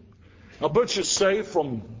 Now, Butch is safe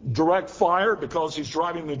from direct fire because he's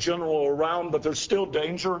driving the general around, but there's still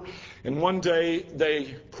danger. And one day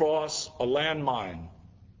they cross a landmine,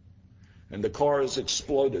 and the car is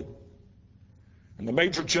exploded. And the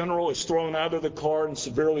major general is thrown out of the car and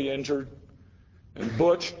severely injured. And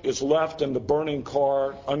Butch is left in the burning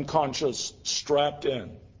car, unconscious, strapped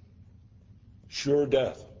in. Sure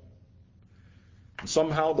death. And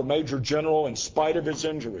somehow the major general, in spite of his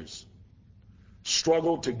injuries,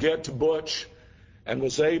 struggled to get to Butch and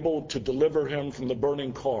was able to deliver him from the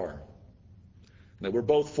burning car. They were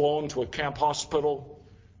both flown to a camp hospital.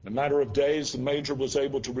 In a matter of days, the major was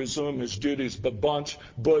able to resume his duties, but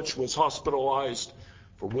Butch was hospitalized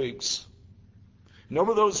for weeks. And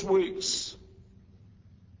over those weeks,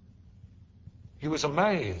 he was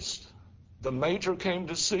amazed. The major came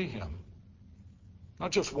to see him,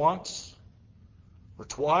 not just once or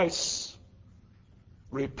twice,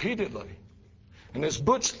 repeatedly. And as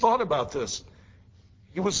Butch thought about this,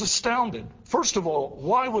 he was astounded. First of all,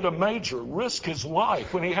 why would a major risk his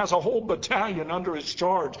life when he has a whole battalion under his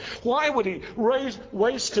charge? Why would he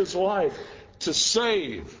waste his life to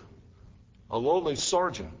save a lowly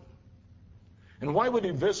sergeant? And why would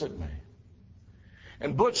he visit me?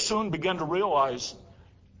 And Butch soon began to realize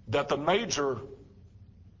that the major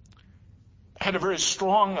had a very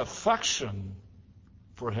strong affection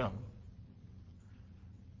for him.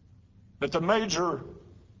 That the major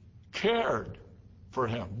cared for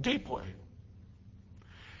him deeply.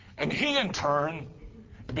 And he, in turn,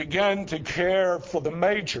 began to care for the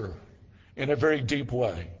major in a very deep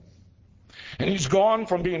way. And he's gone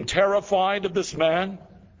from being terrified of this man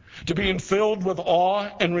to being filled with awe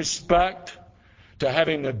and respect to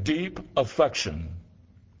having a deep affection.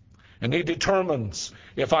 And he determines,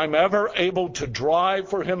 if I'm ever able to drive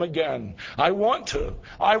for him again, I want to.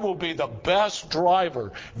 I will be the best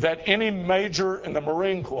driver that any major in the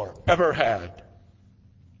Marine Corps ever had.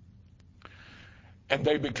 And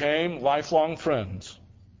they became lifelong friends.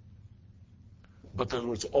 But there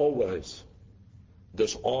was always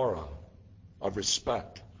this aura of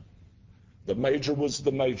respect. The major was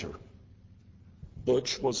the major.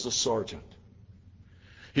 Butch was the sergeant.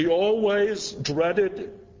 He always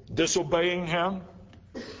dreaded disobeying him,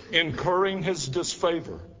 incurring his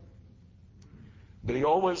disfavor. But he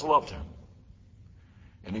always loved him,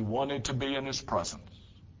 and he wanted to be in his presence.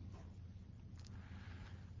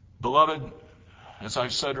 Beloved, as I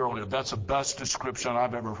said earlier, that's the best description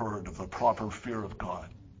I've ever heard of a proper fear of God.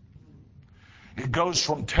 It goes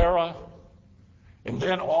from terror, and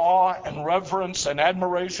then awe and reverence and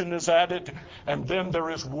admiration is added, and then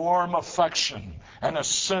there is warm affection and a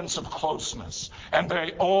sense of closeness, and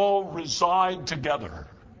they all reside together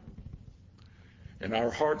in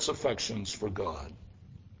our heart's affections for God.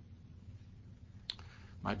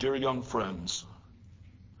 My dear young friends,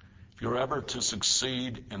 if you're ever to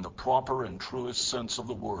succeed in the proper and truest sense of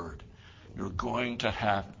the word, you're going to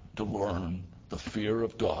have to learn the fear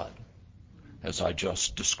of God as I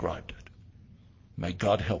just described it. May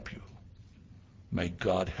God help you. May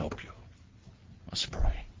God help you. Let's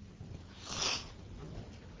pray.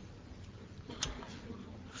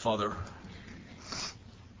 Father,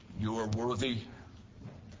 you are worthy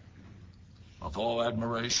of all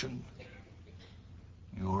admiration.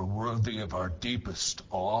 You are worthy of our deepest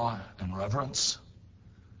awe and reverence.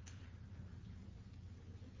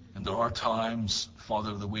 And there are times,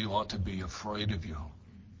 Father, that we ought to be afraid of you.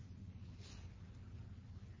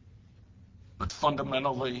 But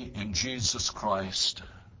fundamentally, in Jesus Christ,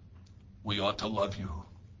 we ought to love you.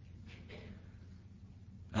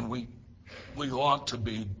 And we ought to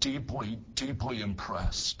be deeply, deeply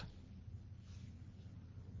impressed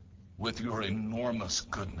with your enormous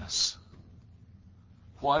goodness.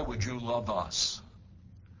 Why would you love us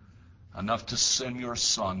enough to send your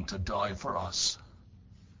Son to die for us?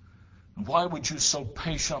 And why would you so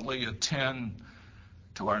patiently attend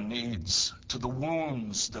to our needs, to the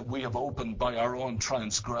wounds that we have opened by our own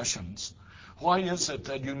transgressions? Why is it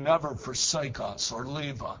that you never forsake us or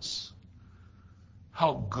leave us?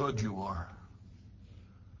 How good you are.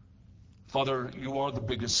 Father, you are the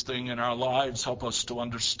biggest thing in our lives. Help us to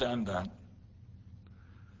understand that.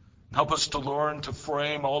 Help us to learn to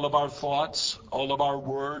frame all of our thoughts, all of our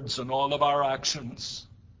words, and all of our actions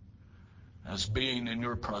as being in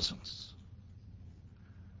your presence.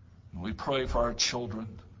 We pray for our children.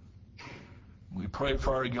 We pray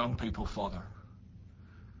for our young people, Father,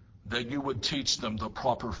 that you would teach them the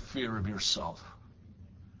proper fear of yourself,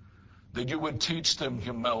 that you would teach them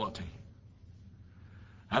humility,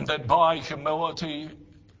 and that by humility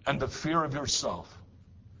and the fear of yourself,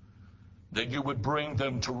 that you would bring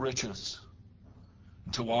them to riches,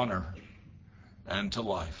 to honor, and to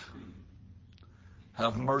life.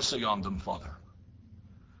 Have mercy on them, Father,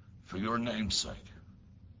 for your name's sake.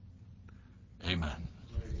 Amen.